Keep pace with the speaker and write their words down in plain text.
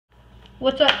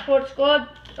What's up, Sports Squad?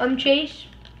 I'm Chase.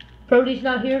 Brody's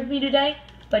not here with me today,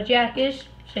 but Jack is.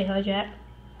 Say hi, Jack.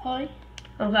 Hi.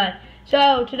 Okay,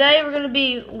 so today we're going to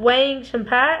be weighing some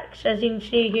packs. As you can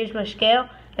see, here's my scale,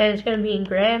 and it's going to be in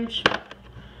grams.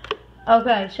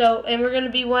 Okay, so, and we're going to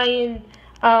be weighing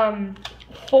 4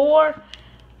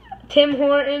 Tim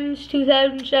Hortons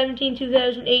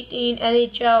 2017-2018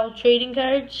 NHL trading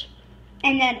cards.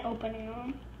 And then opening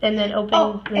them. And then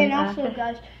opening them and also,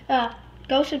 after. guys,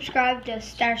 go subscribe to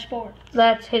Star Sports.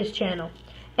 That's his channel.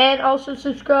 And also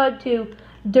subscribe to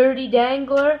Dirty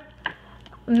Dangler,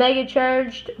 Mega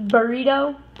Charged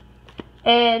Burrito,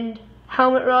 and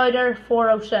Helmet Rider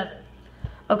 407.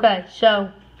 Okay,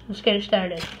 so let's get it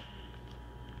started.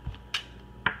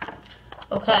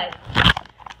 Okay.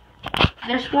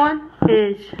 This one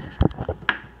is,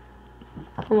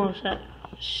 hold on a sec,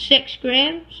 6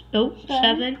 grams. Nope,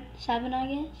 7. 7, I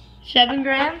guess. 7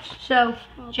 grams. So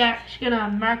Jack's gonna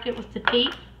mark it with the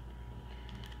tape.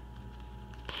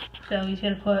 So he's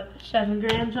gonna put 7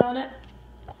 grams on it.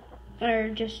 Or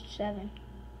just 7.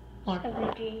 Or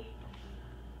 7G.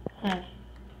 okay.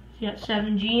 You got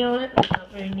 7G on it. That's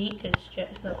not very neat because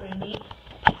Jack's not very neat.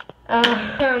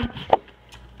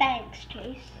 Thanks,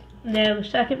 Chase. Now the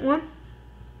second one.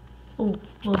 Oh,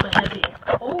 a little bit heavier.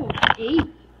 Oh, 8.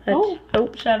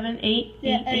 That's, 7, 8,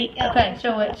 Yeah, 8. yeah. Okay,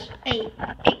 so it's 8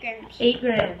 grams. 8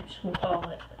 grams, we'll call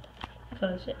it.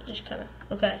 Because it just kind of,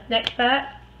 okay, next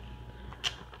pack.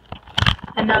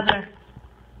 Another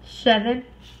 7.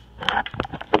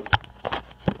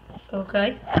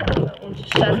 Okay, that one's a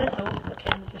 7. Oh, the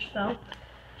camera just fell.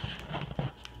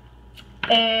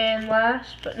 And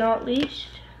last but not least,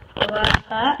 the last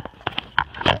pack.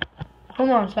 Hold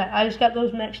on a sec, I just got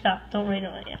those mixed up. Don't read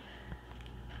on it yet.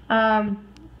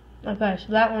 Okay,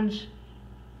 so that one's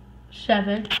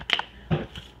 7.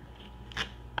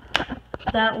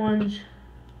 That one's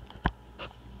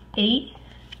 8.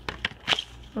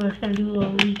 We're just gonna do a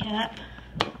little recap.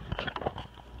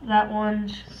 That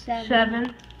one's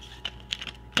 7.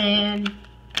 And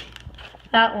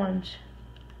that one's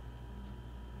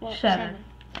 7.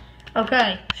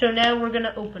 Okay, so now we're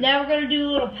gonna open. Now we're gonna do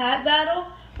a little pack battle.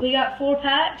 We got 4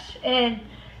 packs, and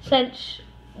since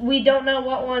we don't know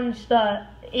what one's the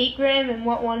 8 gram and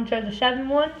what ones are the 7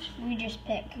 ones, We just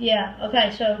pick. yeah.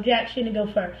 Okay, so Jack's gonna go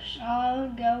first. I'll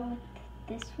go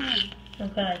with this one.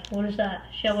 Okay, what is that?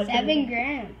 Show it. 7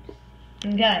 grams.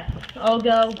 Okay, I'll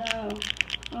go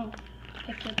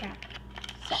Pick your pack.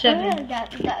 7.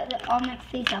 I'll mix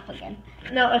these up again.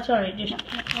 No, that's alright. Just Look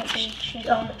what they should.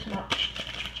 don't mix them up.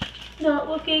 Not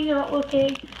looking, not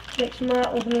looking. Mix them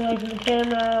up. Looking away from the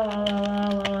camera. La la la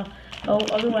la la. Oh,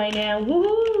 other way now.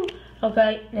 Woohoo!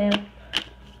 Okay, now.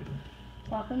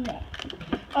 Welcome back.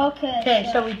 Okay. Okay,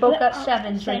 so we both got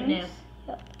 7s right now.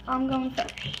 Yep, I'm going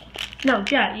first. No,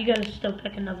 Jack, you gotta still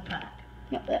pick another pack.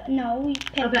 No, we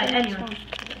picked Okay, the next anyway. one.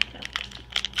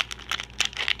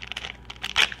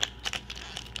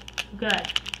 Good.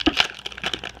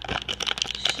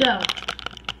 So,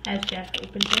 as Jack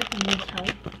opens it, he needs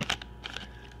help.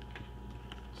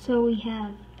 So we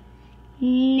have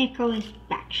Nicholas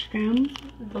Backstrom.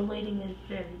 The lighting is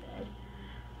very bad.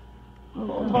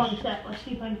 Hold on a sec, let's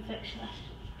see if I can fix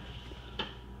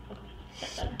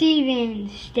this. Steven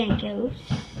Stamkos.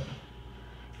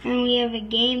 And we have a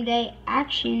game day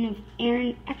action of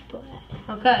Aaron Ekblad.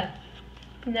 Okay,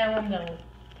 now I'm going.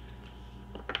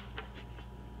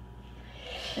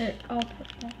 I'll put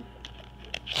that.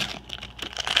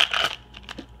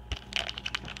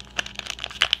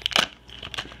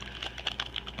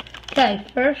 Okay,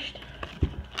 first,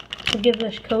 we'll give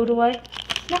this code away.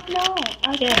 No,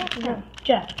 I got No, them.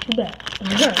 Jack, too bad.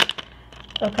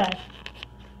 Okay.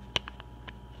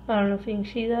 I don't know if you can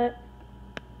see that.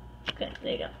 Okay,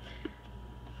 there you go.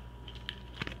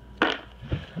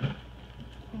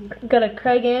 Got a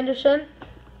Craig Anderson,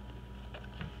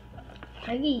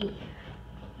 Craigie.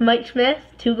 Mike Smith,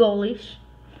 2 goalies.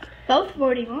 Both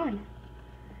 41.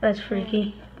 That's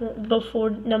freaky. Both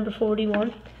number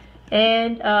 41.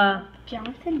 And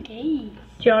Jonathan Days.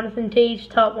 Jonathan Taves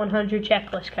top 100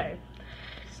 checklist card.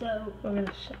 So We're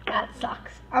gonna. that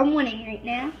sucks. I'm winning right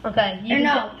now. Okay. Or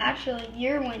no, actually,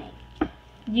 you're winning.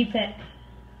 You pick.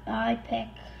 I pick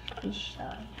this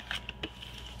side.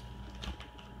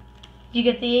 You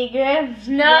get the 8 grams?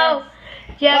 No.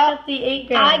 Jack Well, got the 8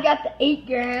 grams. I got the 8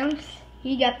 grams.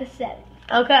 He got the 7.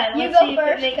 Okay, You let's go see if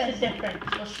first, it makes a 'cause- difference.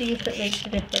 Let's see if it makes a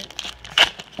difference.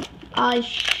 I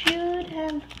should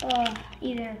have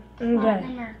either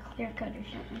platinum or clear cut or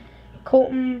something.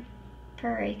 Colton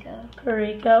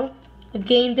Parayko. a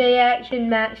game day action,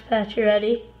 Max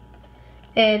Pacioretty,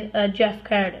 and Jeff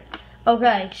Carter.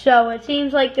 Okay, so it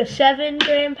seems like the 7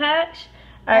 gram packs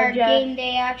our Jack. game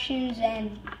day actions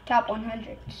and top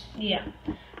 100s. Yeah.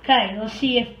 Okay, let's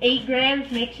see if 8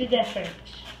 grams makes a difference.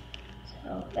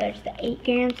 So there's the 8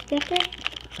 gram sticker.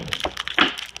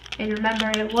 And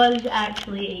remember, it was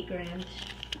actually 8 grams.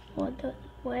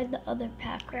 Where'd the other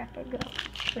pack wrapper go?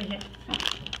 Right here.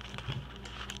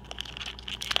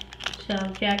 So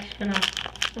Jack's gonna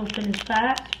open his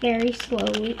pack. Very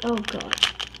slowly. Oh god.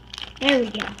 There we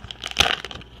go.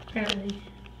 Apparently.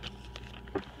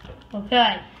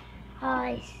 Okay.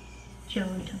 Nice.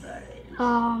 John Tavares.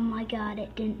 Oh my god,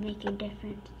 it didn't make a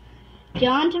difference.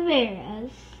 John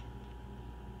Tavares.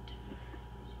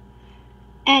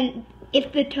 And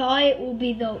if the tie, it will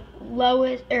be the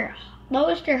lowest or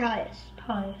highest?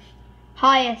 Highest.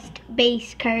 Highest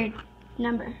base card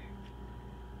number.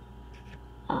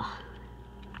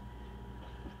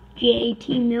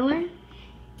 J.T. Miller.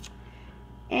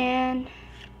 And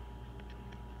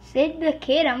Sid the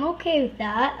Kid. I'm okay with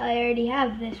that. I already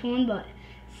have this one, but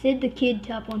Sid the Kid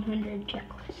top 100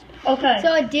 checklist. Okay.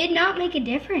 So it did not make a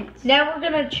difference. Now we're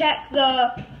gonna check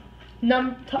the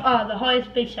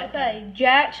highest base set. Okay,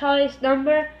 Jack's highest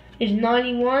number is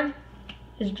 91,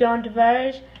 is John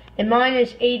Tavares, and mine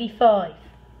is 85.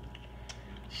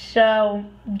 So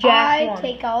Jack won. I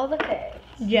take all the cards.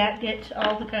 Jack gets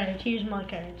all the cards. Here's my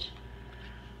cards.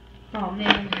 Oh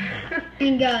man.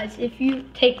 And guys, if you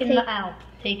Taking the L.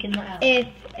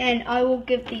 and I will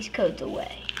give these codes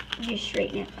away just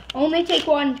right now. Only take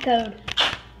one code.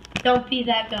 Don't be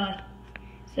that guy.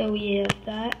 So we have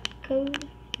that code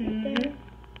right there.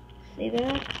 See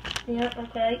that? Yeah,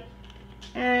 okay.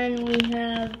 And we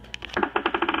have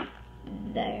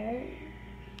there.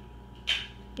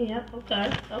 Yeah,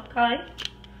 okay.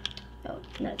 Oh,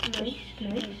 that's Nice.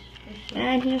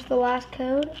 And here's the last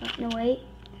code. Oh, no, wait.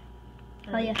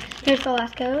 Oh, yeah. Here's the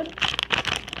last code.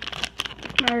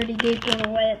 I already gave one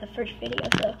away at the first video,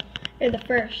 or the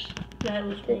first That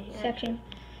was me. section.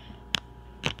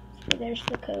 So there's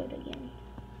the code again.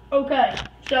 Okay,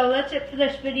 so that's it for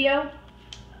this video.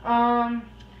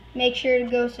 Make sure to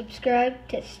go subscribe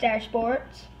to Star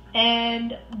Sports.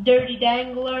 And Dirty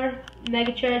Dangler,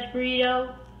 Mega Trash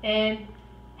Burrito, and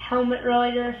Helmet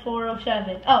Rider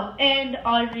 407. Oh, and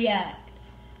I React.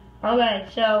 Okay,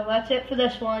 so that's it for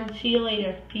this one. See you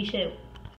later. Peace out.